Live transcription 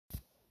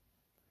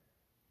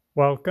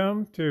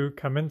Welcome to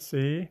Come and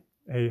See,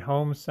 a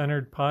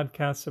home-centered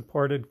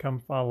podcast-supported Come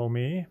Follow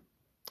Me.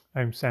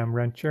 I'm Sam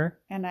Rencher.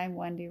 And I'm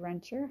Wendy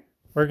Rencher.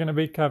 We're going to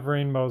be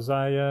covering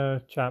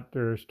Mosiah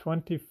chapters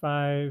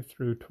 25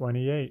 through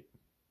 28.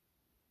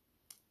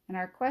 And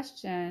our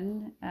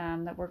question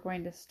that we're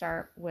going to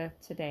start with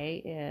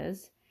today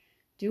is,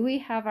 do we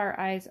have our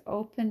eyes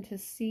open to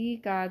see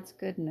God's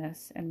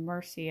goodness and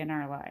mercy in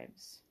our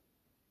lives?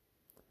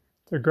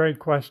 It's a great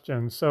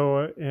question.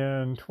 So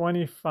in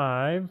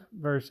 25,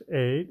 verse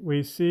 8,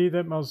 we see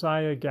that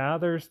Mosiah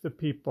gathers the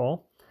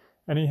people,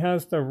 and he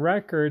has the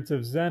records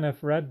of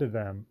Zeniff read to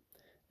them.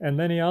 And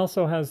then he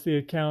also has the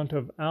account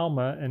of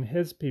Alma and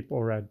his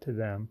people read to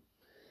them.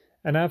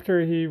 And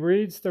after he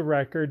reads the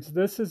records,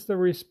 this is the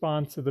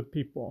response of the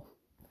people.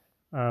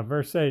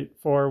 Verse 8,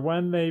 for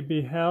when they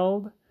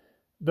beheld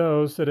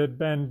those that had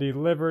been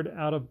delivered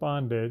out of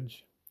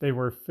bondage, they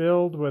were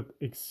filled with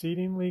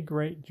exceedingly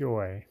great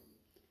joy.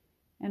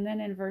 And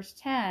then in verse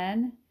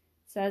 10, it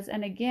says,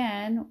 and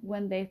again,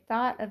 when they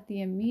thought of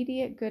the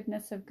immediate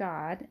goodness of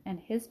God and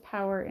his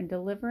power in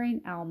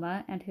delivering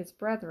Alma and his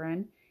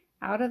brethren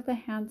out of the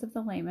hands of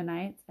the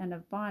Lamanites and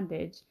of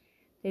bondage,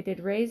 they did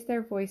raise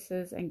their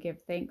voices and give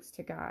thanks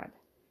to God.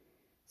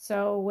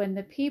 So when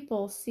the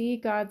people see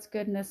God's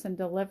goodness and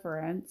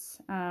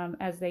deliverance,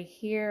 as they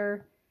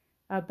hear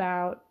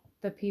about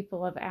the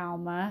people of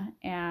Alma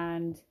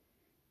and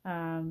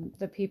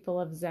the people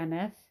of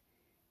Zeniff,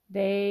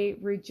 they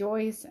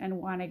rejoice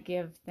and want to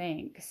give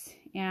thanks.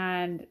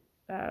 And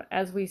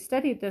as we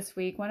studied this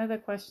week, one of the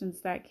questions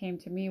that came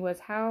to me was,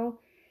 how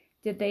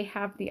did they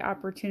have the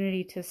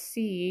opportunity to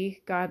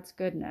see God's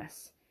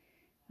goodness?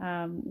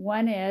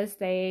 One is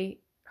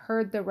they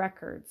heard the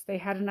records. They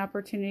had an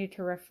opportunity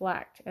to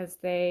reflect as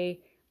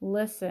they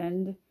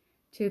listened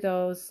to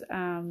those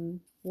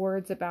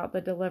words about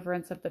the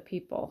deliverance of the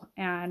people.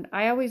 And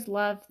I always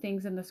love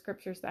things in the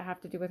scriptures that have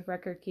to do with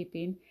record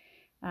keeping.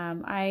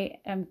 I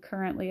am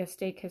currently a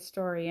stake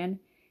historian,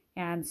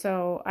 and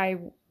so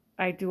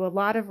I do a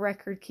lot of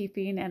record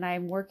keeping, and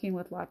I'm working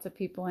with lots of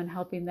people and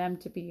helping them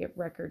to be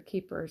record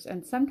keepers.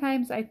 And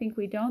sometimes I think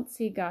we don't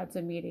see God's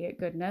immediate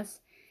goodness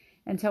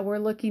until we're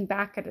looking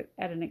back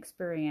at an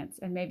experience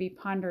and maybe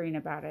pondering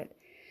about it.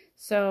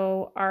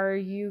 So are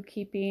you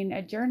keeping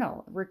a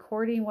journal,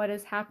 recording what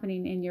is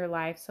happening in your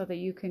life so that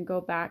you can go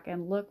back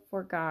and look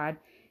for God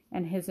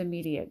and his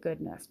immediate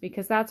goodness?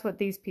 Because that's what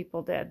these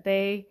people did.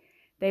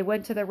 They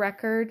went to the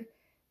record,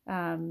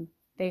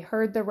 they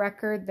heard the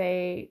record,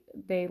 they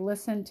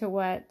listened to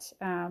what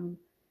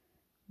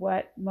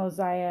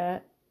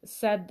Mosiah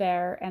said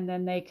there, and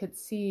then they could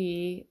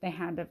see the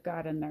hand of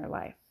God in their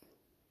life.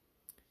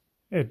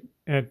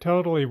 It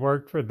totally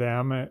worked for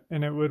them,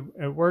 and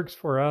it works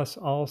for us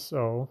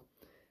also.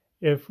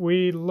 If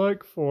we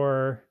look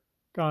for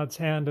God's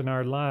hand in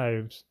our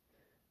lives,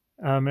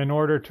 in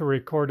order to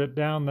record it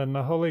down, then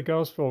the Holy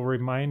Ghost will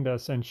remind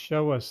us and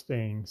show us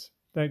things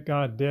that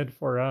God did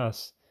for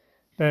us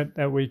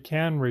that we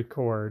can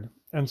record.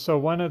 And so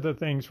one of the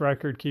things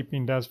record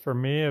keeping does for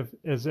me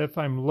is if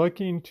I'm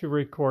looking to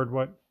record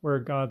where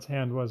God's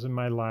hand was in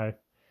my life,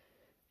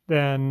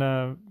 then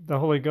the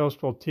Holy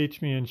Ghost will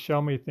teach me and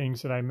show me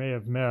things that I may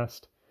have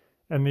missed.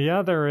 And the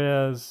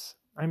other is,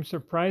 I'm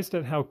surprised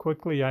at how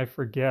quickly I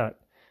forget.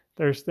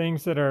 There's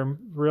things that are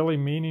really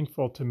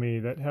meaningful to me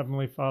that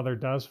Heavenly Father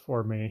does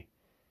for me.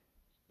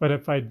 But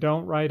if I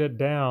don't write it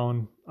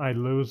down, I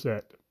lose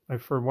it.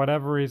 For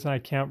whatever reason, I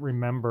can't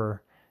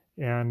remember.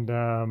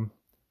 And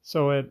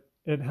so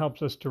it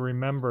helps us to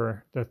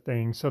remember the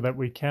things so that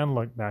we can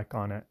look back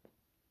on it.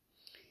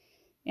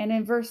 And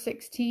in verse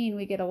 16,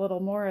 we get a little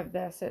more of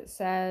this. It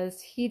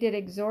says, he did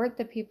exhort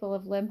the people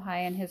of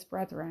Limhi and his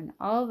brethren,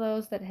 all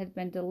those that had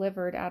been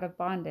delivered out of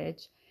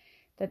bondage,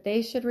 that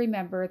they should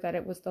remember that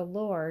it was the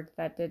Lord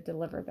that did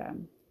deliver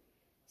them.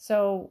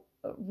 So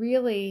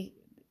really,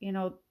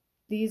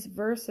 these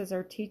verses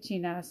are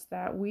teaching us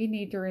that we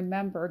need to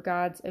remember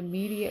God's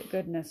immediate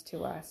goodness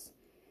to us.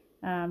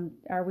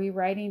 Are we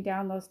writing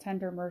down those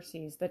tender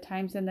mercies, the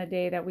times in the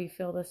day that we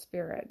feel the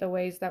Spirit, the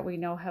ways that we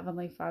know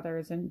Heavenly Father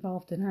is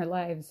involved in our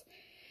lives?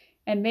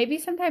 And maybe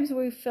sometimes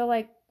we feel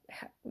like,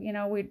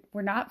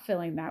 we're not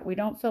feeling that. We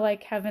don't feel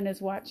like heaven is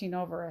watching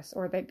over us,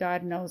 or that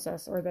God knows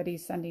us, or that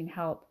he's sending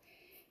help.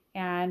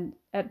 And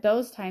at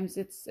those times,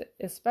 it's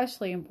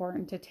especially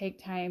important to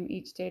take time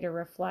each day to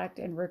reflect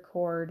and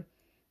record,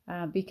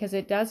 because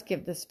it does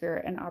give the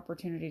Spirit an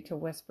opportunity to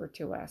whisper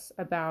to us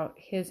about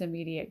his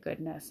immediate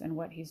goodness and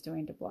what he's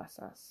doing to bless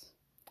us.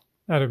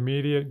 That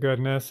immediate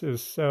goodness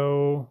is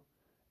so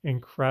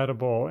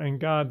incredible, and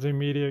God's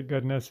immediate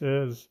goodness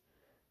is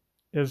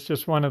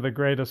just one of the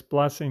greatest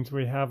blessings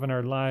we have in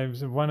our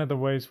lives. And one of the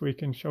ways we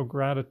can show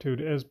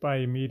gratitude is by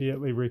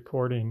immediately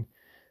recording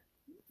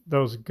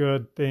those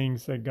good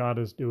things that God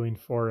is doing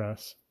for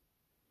us.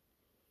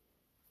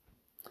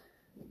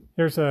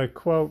 Here's a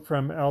quote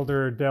from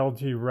Elder Del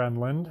G.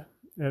 Renlund.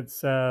 It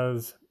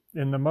says,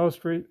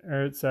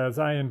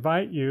 I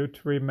invite you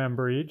to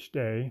remember each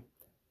day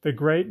the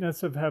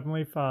greatness of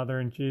Heavenly Father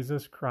and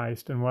Jesus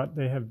Christ and what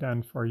they have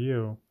done for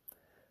you.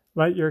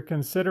 Let your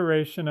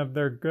consideration of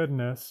their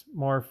goodness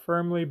more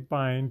firmly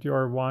bind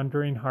your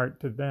wandering heart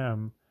to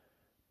them.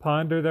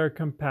 Ponder their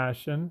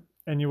compassion,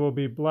 and you will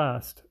be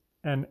blessed,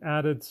 and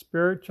added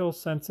spiritual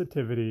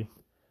sensitivity,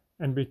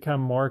 and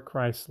become more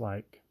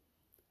Christ-like.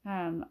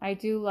 I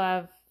do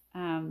love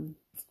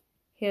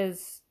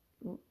his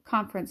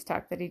conference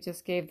talk that he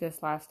just gave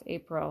this last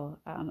April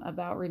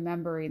about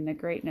remembering the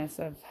greatness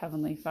of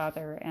Heavenly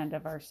Father and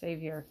of our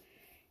Savior.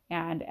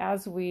 And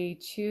as we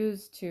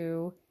choose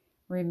to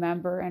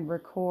remember and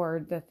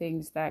record the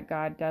things that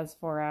God does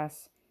for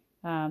us,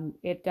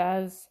 it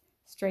does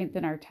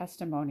strengthen our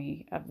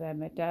testimony of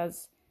them. It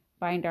does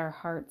bind our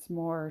hearts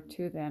more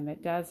to them.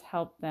 It does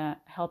help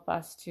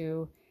us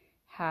to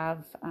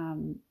have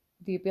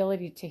the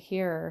ability to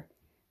hear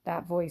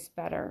that voice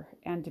better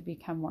and to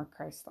become more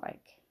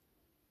Christ-like.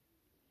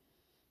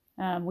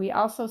 We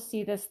also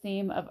see this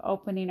theme of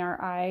opening our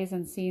eyes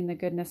and seeing the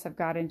goodness of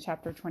God in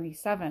chapter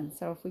 27.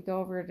 So if we go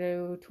over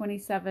to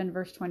 27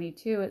 verse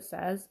 22, it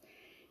says,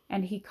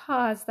 "And he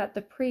caused that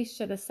the priests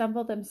should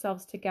assemble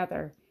themselves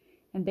together,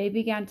 and they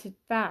began to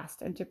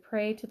fast and to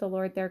pray to the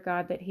Lord their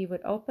God that he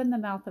would open the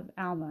mouth of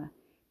Alma,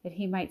 that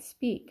he might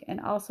speak, and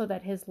also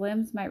that his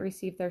limbs might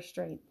receive their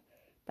strength,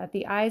 that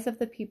the eyes of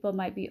the people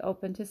might be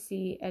open to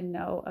see and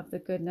know of the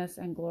goodness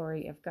and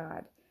glory of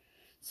God."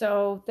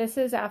 So this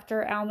is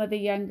after Alma the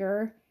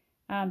younger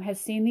has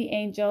seen the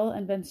angel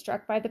and been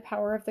struck by the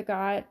power of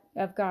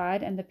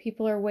God, and the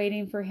people are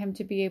waiting for him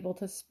to be able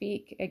to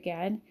speak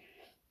again.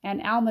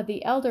 And Alma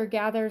the elder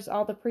gathers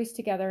all the priests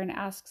together and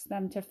asks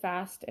them to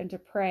fast and to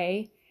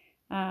pray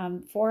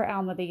for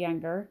Alma the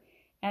younger.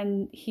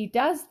 And he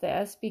does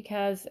this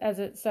because, as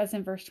it says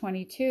in verse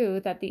 22,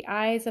 that the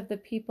eyes of the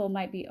people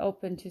might be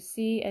open to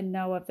see and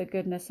know of the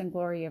goodness and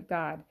glory of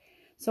God.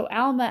 So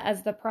Alma,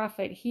 as the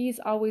prophet, he's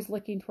always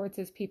looking towards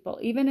his people,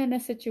 even in a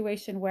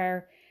situation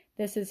where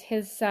this is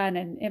his son.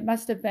 And it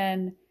must have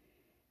been,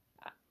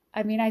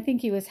 I think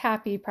he was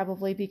happy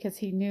probably because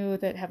he knew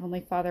that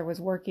Heavenly Father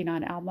was working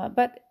on Alma,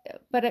 but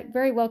it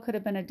very well could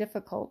have been a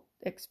difficult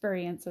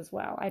experience as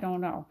well. I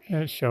don't know.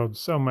 It showed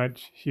so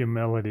much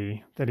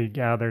humility that he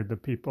gathered the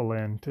people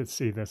in to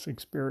see this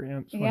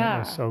experience when it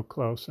was so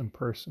close and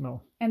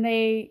personal. And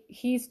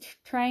he's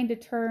trying to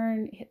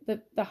turn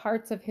the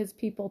hearts of his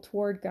people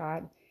toward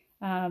God,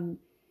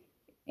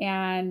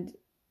 and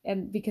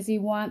because he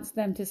wants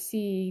them to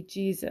see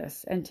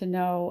Jesus and to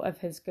know of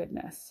his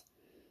goodness.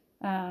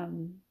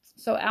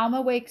 So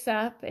Alma wakes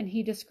up and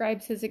he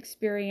describes his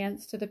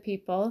experience to the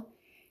people.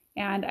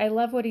 And I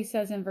love what he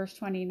says in verse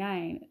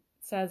 29. It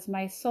says,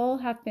 "My soul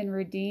hath been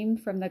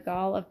redeemed from the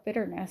gall of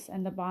bitterness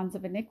and the bonds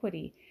of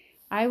iniquity.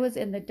 I was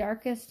in the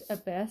darkest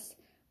abyss,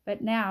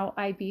 but now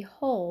I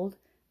behold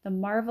the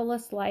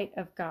marvelous light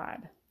of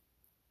God."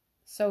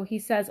 So he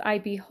says, I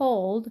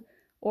behold,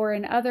 or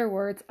in other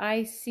words,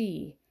 I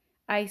see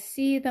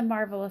the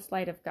marvelous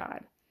light of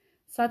God.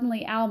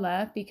 Suddenly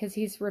Alma, because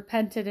he's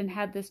repented and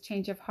had this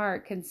change of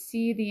heart, can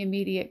see the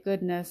immediate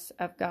goodness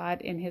of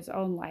God in his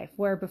own life,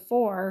 where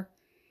before,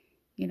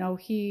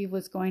 he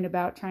was going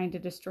about trying to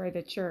destroy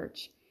the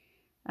church.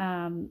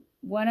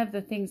 One of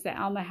the things that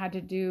Alma had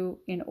to do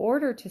in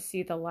order to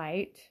see the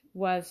light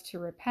was to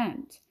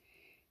repent.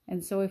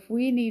 And so if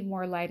we need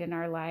more light in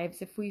our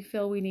lives, if we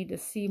feel we need to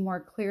see more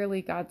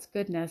clearly God's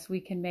goodness,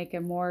 we can make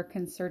a more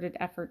concerted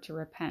effort to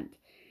repent,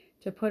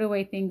 to put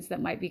away things that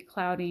might be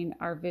clouding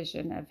our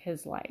vision of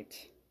his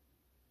light.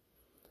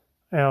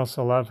 I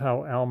also love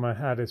how Alma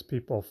had his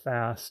people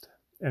fast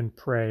and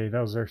pray.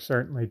 Those are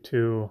certainly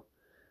two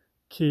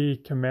key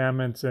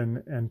commandments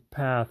and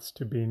paths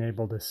to being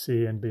able to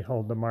see and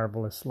behold the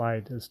marvelous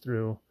light is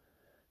through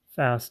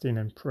fasting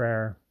and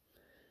prayer.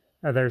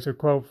 There's a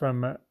quote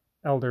from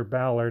Elder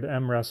Ballard,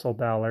 M. Russell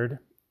Ballard.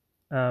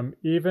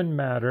 Even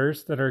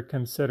matters that are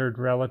considered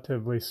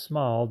relatively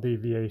small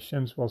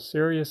deviations will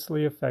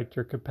seriously affect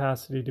your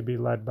capacity to be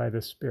led by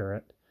the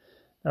Spirit.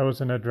 That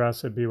was an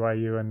address at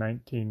BYU in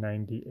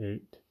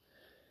 1998.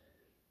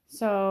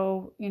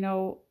 So,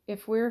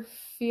 if we're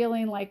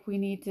feeling like we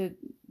need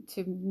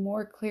to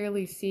more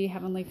clearly see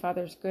Heavenly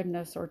Father's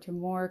goodness or to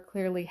more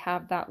clearly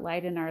have that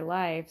light in our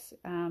lives,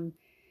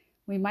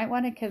 we might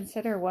want to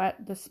consider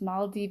what the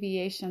small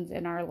deviations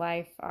in our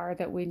life are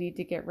that we need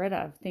to get rid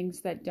of,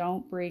 things that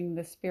don't bring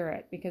the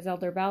Spirit. Because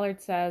Elder Ballard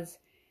says,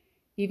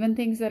 even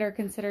things that are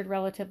considered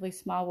relatively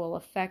small will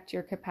affect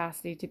your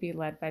capacity to be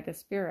led by the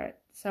Spirit.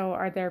 So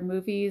are there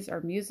movies or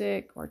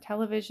music or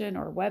television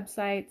or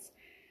websites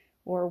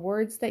or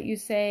words that you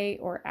say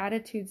or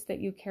attitudes that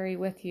you carry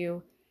with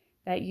you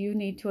that you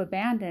need to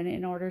abandon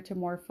in order to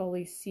more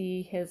fully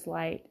see his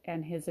light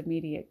and his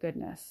immediate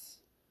goodness?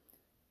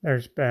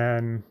 There's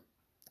been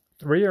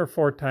 3 or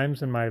 4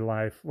 times in my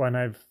life when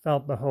I've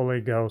felt the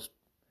Holy Ghost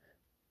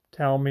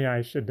tell me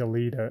I should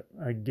delete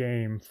a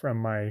game from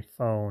my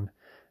phone.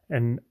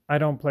 And I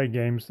don't play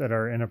games that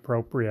are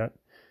inappropriate.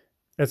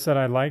 It's that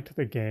I liked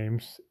the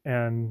games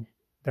and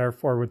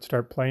therefore would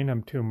start playing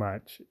them too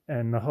much.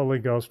 And the Holy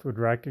Ghost would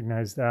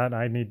recognize that.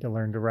 I need to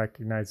learn to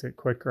recognize it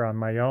quicker on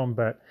my own.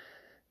 But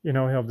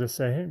he'll just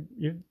say, "Hey,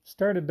 you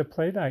started to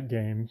play that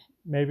game,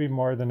 maybe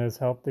more than is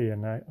healthy,"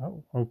 and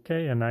oh,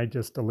 okay, and I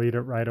just delete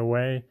it right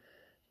away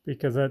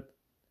because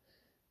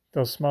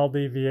those small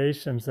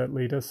deviations that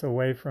lead us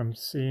away from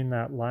seeing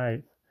that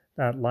light,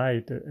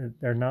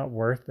 they're not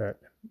worth it.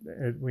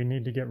 We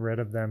need to get rid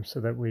of them so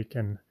that we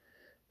can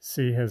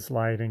see his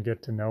light and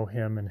get to know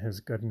him and his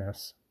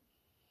goodness.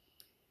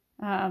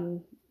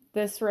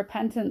 This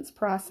repentance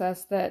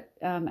process that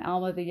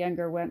Alma the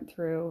Younger went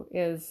through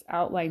is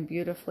outlined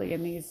beautifully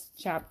in these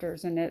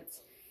chapters, and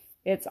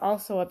it's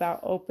also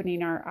about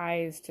opening our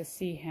eyes to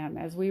see him.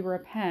 As we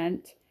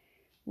repent,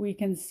 we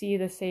can see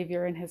the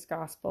Savior and his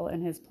gospel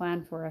and his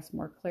plan for us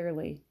more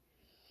clearly.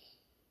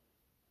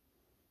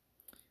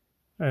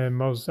 In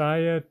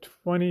Mosiah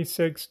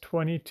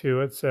 26:22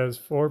 it says,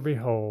 "For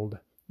behold,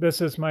 this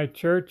is my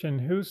church,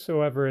 and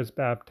whosoever is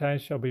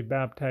baptized shall be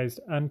baptized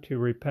unto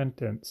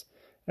repentance.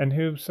 And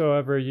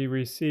whomsoever ye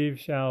receive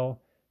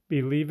shall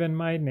believe in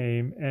my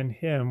name, and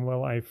him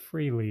will I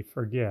freely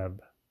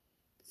forgive."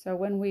 So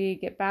when we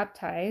get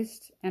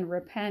baptized and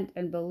repent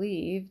and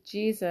believe,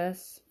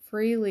 Jesus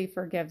freely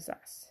forgives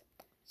us.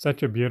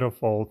 Such a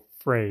beautiful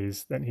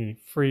phrase that he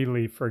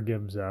freely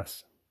forgives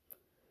us.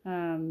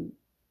 And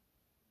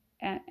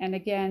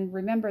again,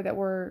 remember that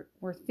we're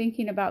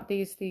thinking about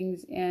these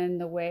things in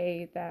the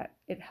way that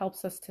it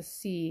helps us to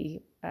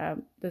see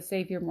the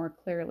Savior more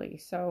clearly.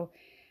 So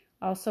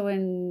also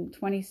in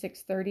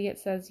 26:30 it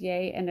says,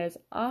 "Yea, and as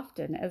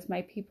often as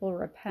my people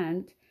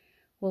repent,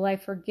 will I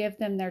forgive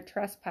them their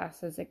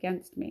trespasses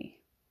against me."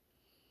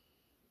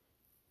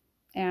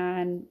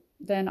 And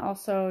then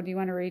also, do you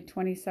want to read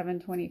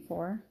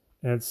 27:24?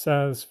 It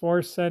says,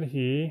 "For said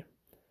he,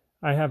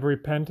 I have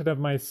repented of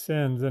my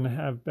sins and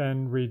have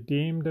been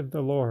redeemed of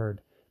the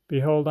Lord.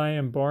 Behold, I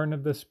am born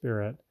of the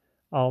Spirit.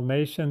 All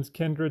nations,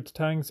 kindreds,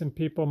 tongues, and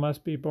people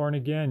must be born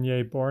again,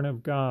 yea, born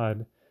of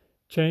God,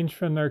 changed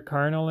from their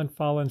carnal and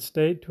fallen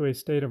state to a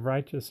state of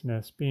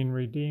righteousness, being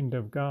redeemed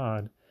of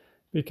God,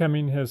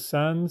 becoming his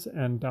sons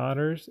and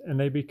daughters, and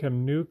they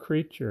become new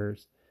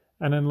creatures.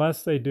 And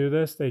unless they do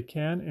this, they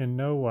can in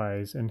no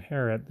wise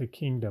inherit the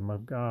kingdom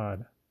of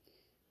God."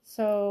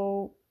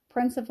 So,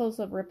 principles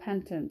of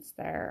repentance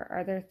there.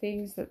 Are there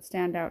things that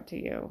stand out to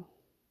you?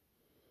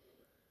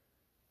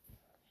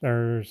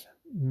 There's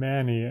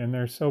many, and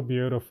they're so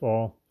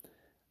beautiful.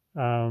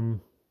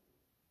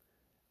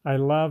 I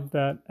love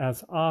that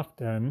as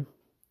often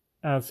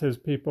as his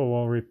people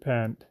will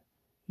repent,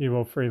 he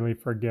will freely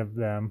forgive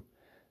them.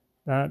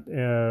 That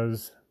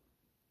is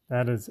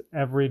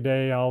every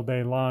day, all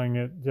day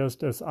long,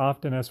 just as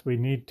often as we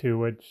need to,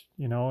 which,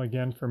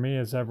 again, for me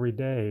is every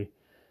day.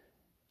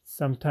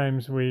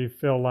 Sometimes we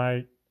feel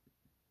like,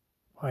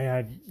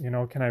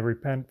 can I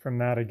repent from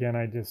that again?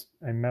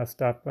 I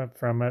messed up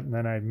from it, and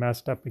then I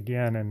messed up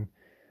again. And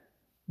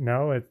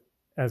no,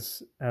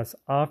 as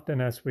often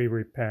as we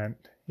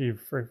repent, he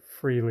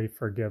freely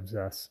forgives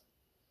us.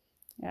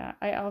 Yeah,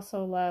 I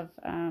also love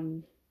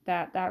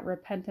that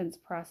repentance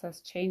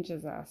process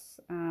changes us,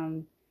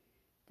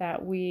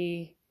 that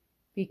we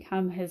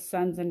become his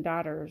sons and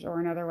daughters,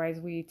 or in other words,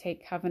 we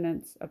take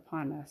covenants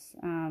upon us,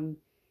 and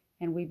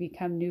we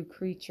become new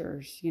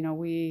creatures.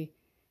 We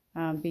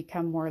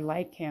become more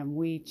like him.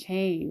 We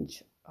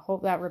change.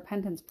 Hope that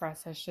repentance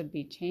process should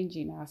be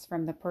changing us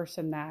from the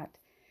person that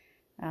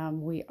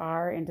we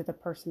are into the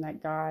person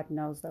that God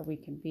knows that we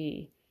can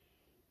be.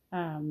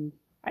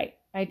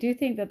 I do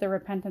think that the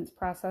repentance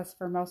process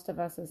for most of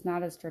us is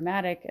not as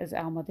dramatic as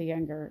Alma the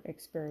Younger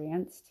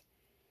experienced.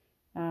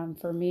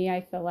 For me,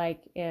 I feel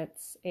like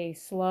it's a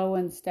slow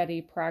and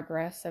steady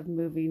progress of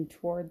moving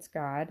towards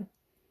God.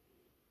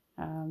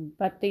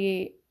 But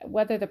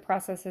whether the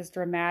process is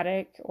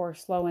dramatic or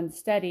slow and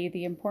steady,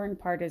 the important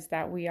part is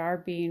that we are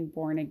being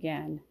born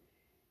again.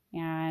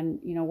 And,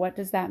 what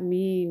does that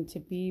mean to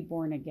be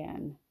born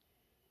again?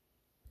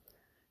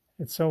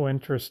 It's so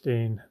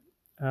interesting.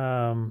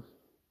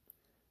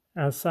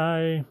 As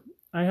I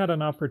had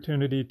an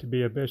opportunity to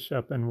be a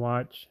bishop and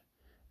watch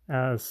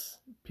as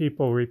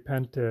people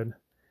repented,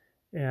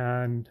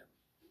 and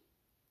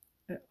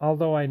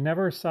although I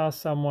never saw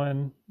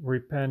someone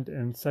repent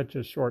in such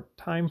a short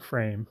time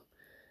frame,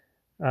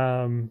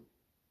 the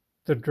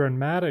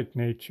dramatic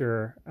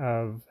nature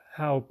of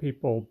how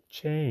people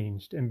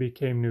changed and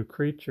became new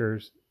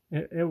creatures,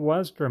 it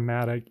was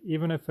dramatic,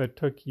 even if it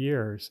took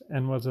years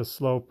and was a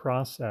slow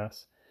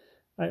process.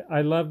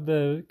 I love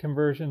the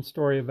conversion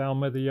story of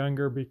Alma the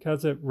Younger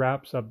because it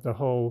wraps up the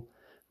whole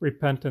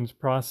repentance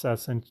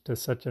process into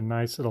such a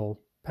nice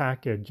little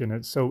package, and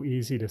it's so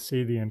easy to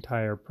see the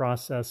entire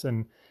process.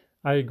 And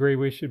I agree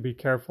we should be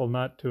careful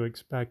not to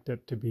expect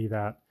it to be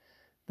that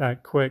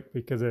quick,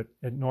 because it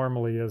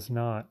normally is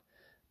not.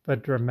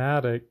 But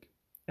dramatic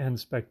and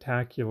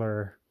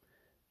spectacular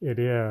it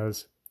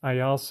is. I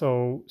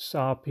also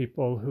saw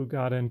people who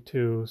got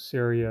into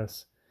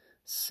serious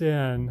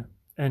sin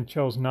and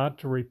chose not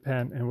to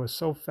repent. And it was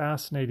so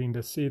fascinating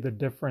to see the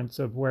difference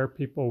of where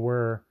people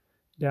were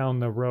down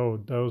the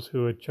road, those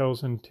who had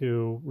chosen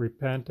to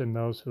repent and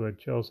those who had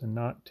chosen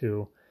not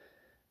to.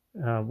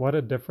 What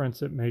a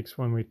difference it makes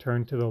when we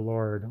turn to the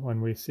Lord,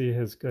 when we see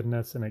his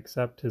goodness and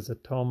accept his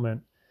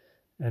atonement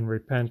and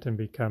repent and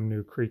become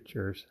new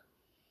creatures.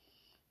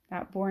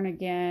 That born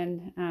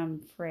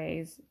again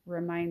phrase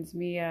reminds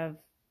me of,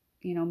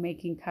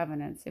 making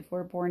covenants. If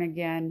we're born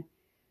again,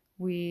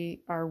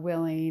 we are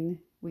willing,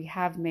 we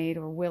have made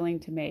or willing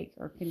to make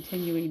or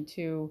continuing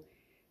to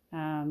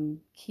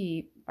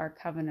keep our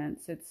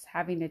covenants. It's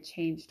having a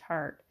changed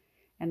heart.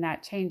 And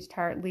that changed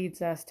heart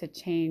leads us to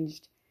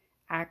changed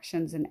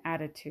actions and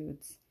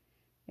attitudes.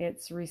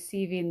 It's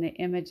receiving the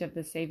image of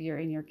the Savior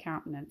in your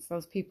countenance.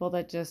 Those people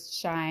that just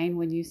shine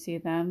when you see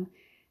them,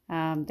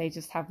 they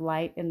just have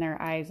light in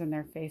their eyes and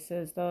their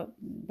faces.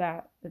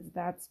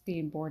 That's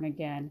being born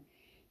again.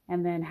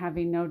 And then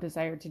having no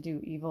desire to do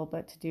evil,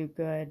 but to do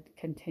good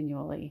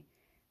continually.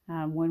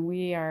 When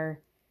we are,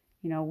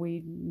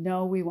 we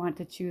know we want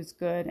to choose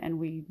good and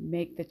we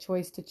make the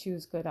choice to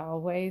choose good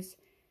always,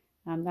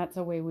 that's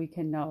a way we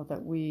can know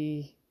that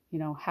we,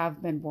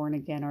 have been born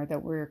again, or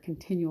that we're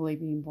continually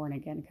being born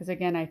again. Because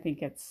again, I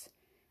think it's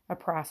a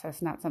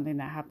process, not something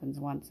that happens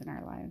once in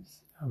our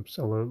lives.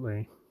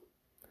 Absolutely.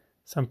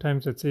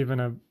 Sometimes it's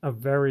even a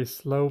very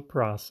slow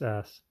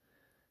process,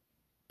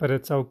 but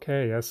it's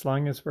okay as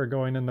long as we're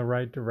going in the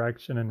right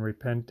direction and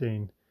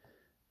repenting.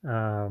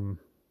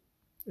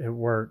 It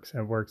works.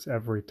 It works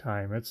every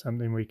time. It's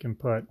something we can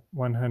put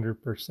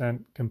 100%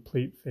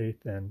 complete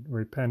faith in.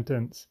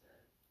 Repentance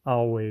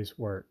always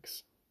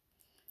works.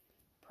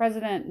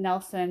 President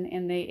Nelson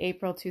in the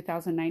April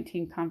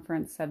 2019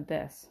 conference said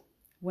this: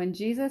 "When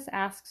Jesus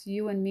asks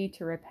you and me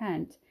to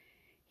repent,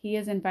 he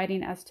is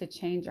inviting us to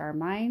change our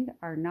mind,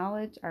 our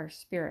knowledge, our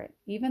spirit,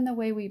 even the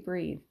way we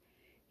breathe.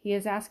 He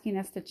is asking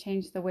us to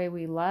change the way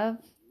we love,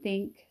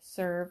 think,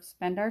 serve,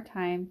 spend our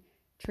time,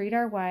 treat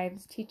our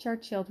wives, teach our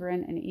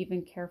children, and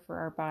even care for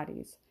our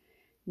bodies.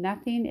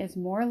 Nothing is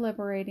more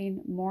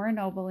liberating, more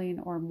ennobling,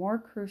 or more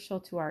crucial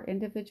to our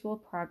individual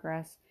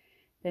progress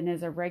than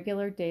is a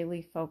regular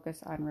daily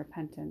focus on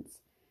repentance.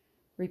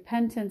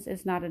 Repentance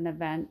is not an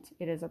event,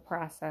 it is a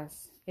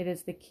process. It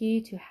is the key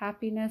to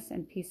happiness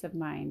and peace of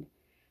mind.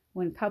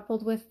 When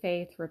coupled with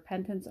faith,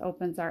 repentance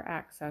opens our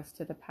access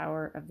to the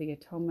power of the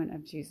atonement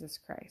of Jesus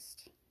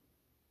Christ."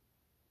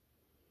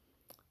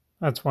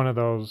 That's one of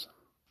those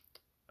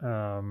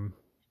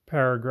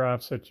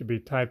paragraphs that should be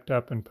typed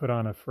up and put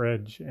on a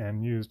fridge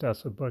and used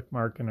as a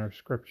bookmark in our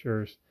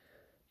scriptures,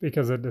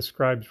 because it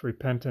describes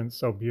repentance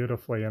so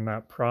beautifully in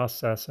that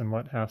process and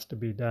what has to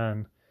be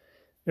done.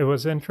 It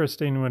was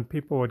interesting when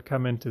people would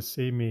come in to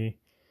see me,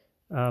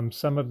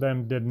 some of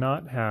them did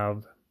not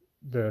have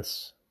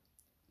this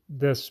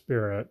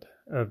spirit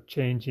of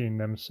changing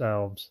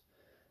themselves,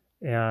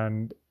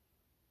 and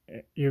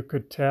you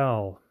could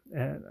tell,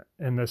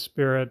 and the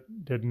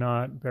Spirit did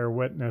not bear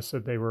witness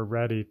that they were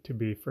ready to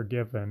be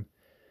forgiven.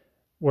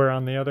 Where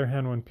on the other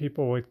hand, when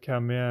people would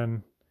come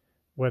in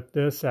with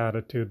this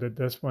attitude that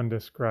this one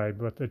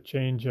described, with the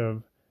change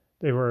of,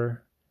 they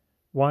were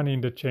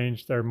wanting to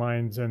change their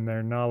minds and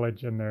their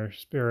knowledge and their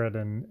spirit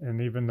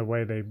and even the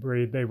way they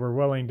breathe, they were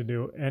willing to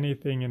do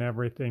anything and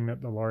everything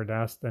that the Lord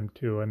asked them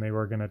to, and they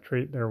were going to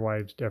treat their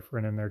wives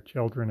different and their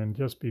children and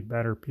just be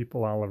better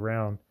people all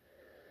around.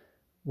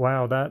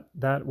 Wow,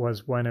 that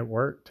was when it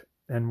worked,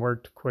 and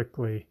worked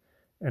quickly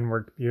and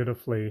worked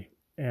beautifully,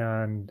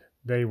 and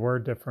they were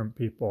different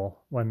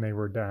people when they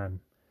were done.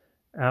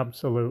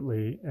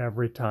 Absolutely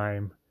every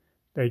time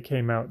they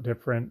came out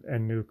different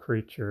and new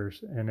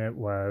creatures, and it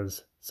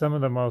was some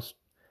of the most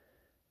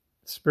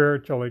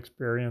spiritual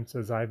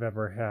experiences I've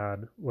ever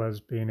had,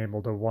 was being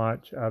able to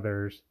watch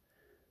others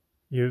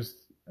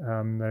use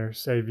their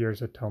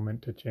Savior's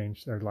atonement to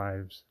change their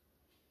lives.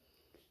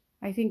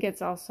 I think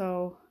it's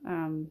also,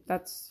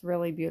 that's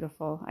really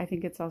beautiful. I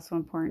think it's also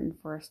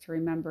important for us to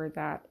remember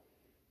that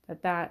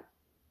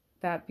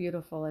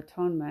beautiful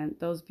atonement,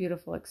 those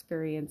beautiful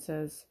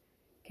experiences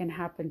can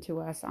happen to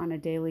us on a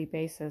daily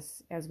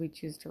basis as we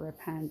choose to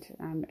repent.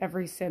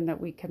 Every sin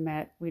that we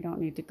commit, we don't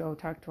need to go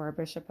talk to our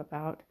bishop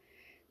about,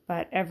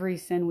 but every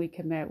sin we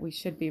commit, we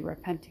should be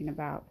repenting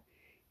about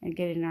and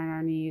getting on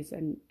our knees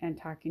and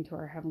talking to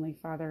our Heavenly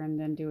Father, and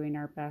then doing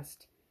our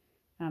best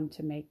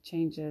to make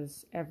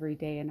changes every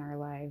day in our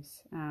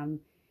lives.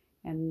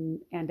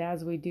 And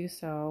as we do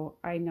so,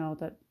 I know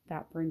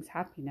that brings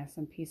happiness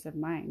and peace of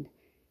mind.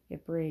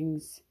 It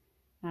brings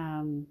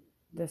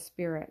the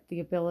Spirit, the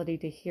ability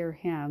to hear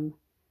Him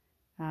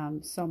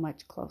so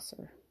much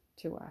closer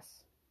to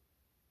us.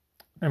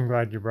 I'm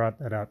glad you brought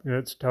that up.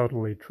 It's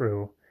totally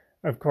true.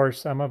 Of course,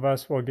 some of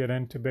us will get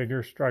into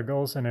bigger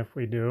struggles, and if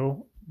we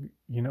do,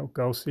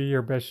 go see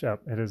your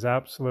bishop. It is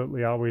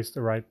absolutely always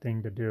the right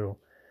thing to do.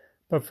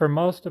 But for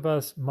most of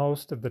us,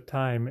 most of the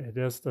time, it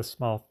is the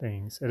small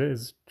things. It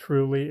is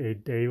truly a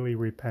daily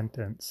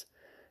repentance.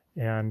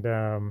 And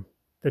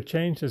the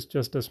change is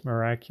just as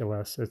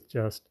miraculous. It's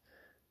just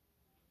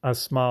a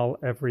small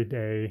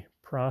everyday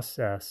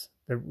process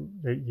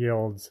that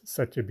yields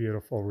such a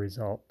beautiful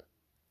result.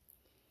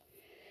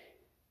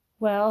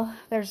 Well,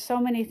 there's so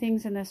many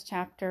things in this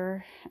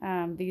chapter,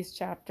 these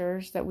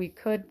chapters, that we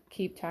could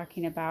keep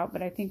talking about,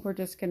 but I think we're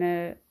just going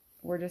to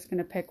we're just going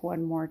to pick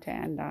one more to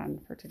end on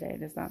for today.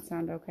 Does that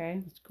sound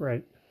okay? That's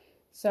great.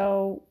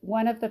 So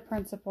one of the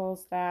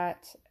principles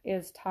that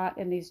is taught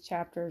in these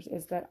chapters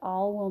is that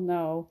all will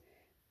know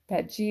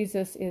that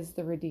Jesus is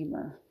the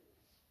Redeemer.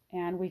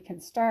 And we can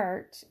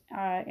start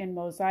in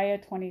Mosiah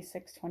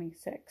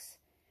 26:26.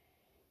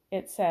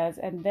 It says,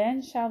 "And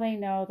then shall they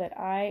know that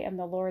I am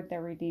the Lord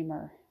their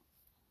Redeemer."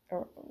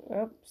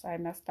 Oops, I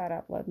messed that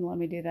up. Let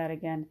me do that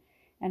again.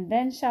 "And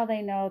then shall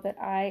they know that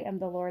I am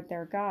the Lord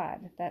their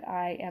God, that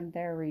I am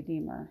their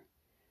Redeemer."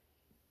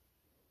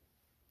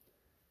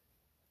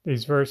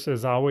 These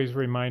verses always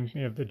remind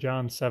me of the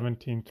John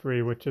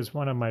 17:3, which is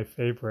one of my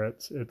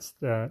favorites. It's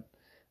that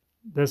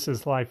this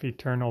is life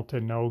eternal, to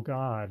know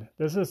God.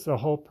 This is the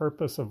whole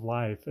purpose of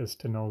life, is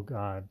to know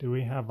God. Do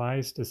we have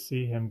eyes to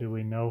see him? Do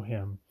we know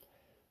him?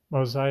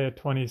 Mosiah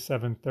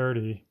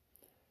 27:30,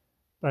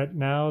 "But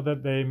now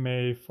that they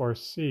may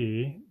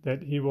foresee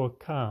that he will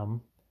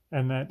come,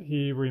 and that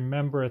he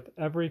remembereth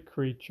every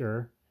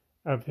creature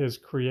of his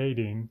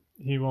creating,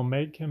 he will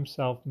make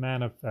himself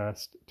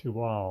manifest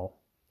to all."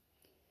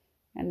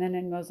 And then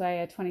in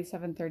Mosiah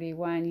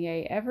 27:31,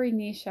 "Yea, every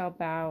knee shall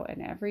bow,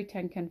 and every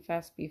tongue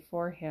confess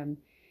before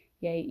him.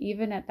 Yea,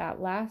 even at that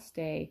last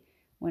day,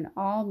 when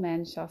all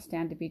men shall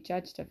stand to be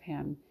judged of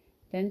him,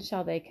 then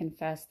shall they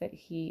confess that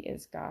he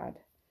is God."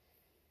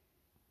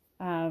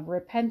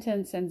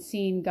 Repentance and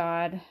seeing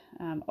God,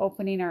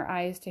 opening our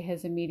eyes to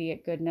his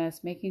immediate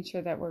goodness, making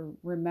sure that we're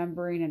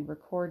remembering and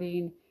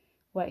recording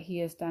what he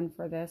has done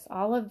for this.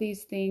 All of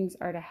these things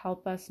are to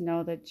help us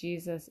know that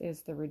Jesus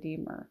is the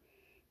Redeemer,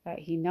 that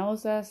he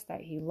knows us,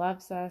 that he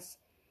loves us,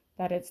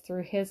 that it's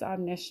through his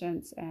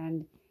omniscience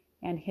and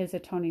his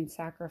atoning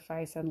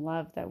sacrifice and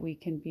love that we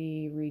can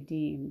be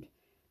redeemed.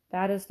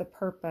 That is the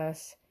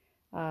purpose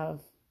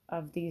of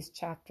these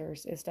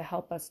chapters, is to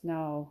help us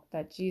know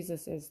that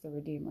Jesus is the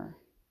Redeemer.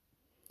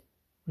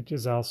 Which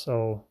is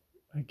also,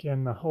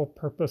 again, the whole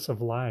purpose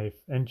of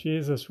life. And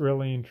Jesus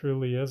really and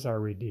truly is our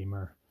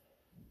Redeemer.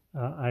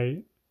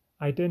 I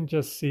didn't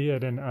just see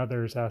it in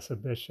others as a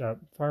bishop.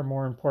 Far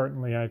more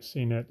importantly, I've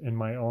seen it in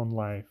my own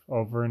life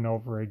over and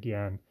over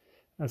again,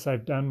 as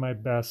I've done my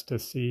best to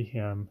see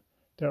him,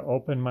 to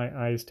open my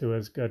eyes to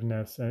his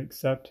goodness and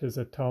accept his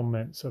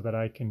atonement so that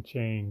I can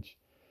change.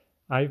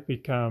 I've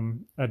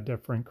become a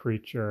different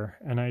creature,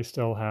 and I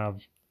still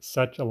have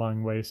such a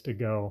long ways to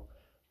go.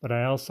 But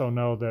I also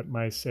know that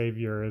my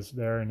Savior is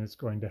there and is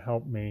going to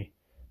help me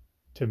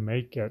to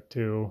make it,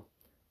 to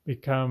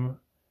become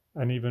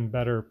an even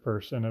better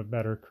person, a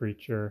better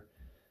creature,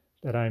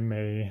 that I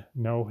may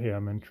know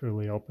him and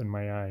truly open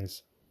my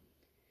eyes.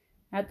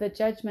 At the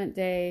judgment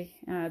day,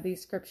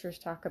 these scriptures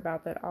talk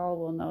about that all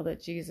will know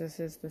that Jesus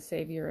is the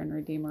Savior and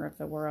Redeemer of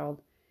the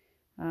world.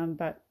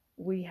 But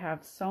we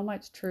have so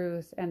much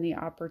truth and the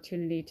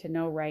opportunity to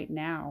know right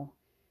now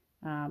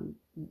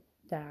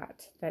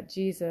that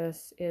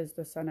Jesus is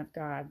the Son of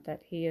God,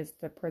 that he is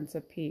the Prince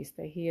of Peace,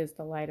 that he is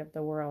the light of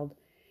the world.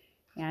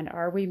 And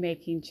are we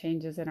making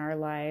changes in our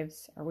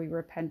lives? Are we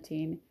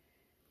repenting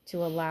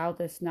to allow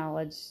this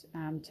knowledge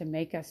to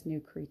make us new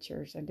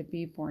creatures and to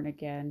be born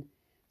again,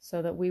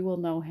 so that we will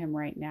know him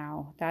right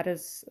now? That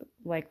is,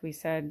 like we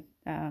said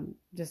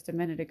just a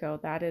minute ago,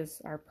 that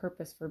is our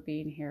purpose for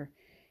being here,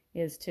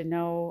 is to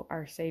know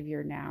our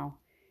Savior now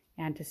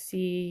and to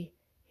see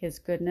his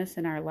goodness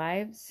in our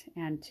lives,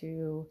 and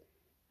to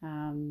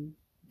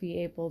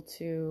be able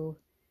to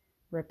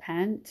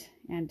repent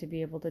and to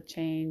be able to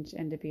change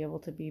and to be able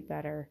to be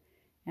better.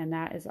 And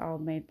that is all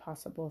made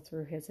possible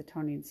through his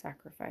atoning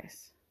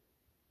sacrifice.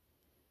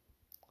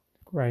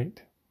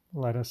 Great.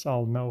 Let us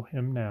all know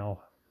him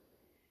now.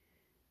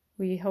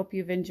 We hope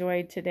you've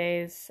enjoyed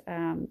today's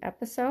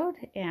episode,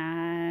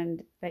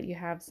 and that you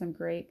have some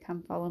great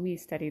Come Follow Me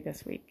study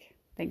this week.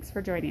 Thanks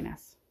for joining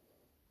us.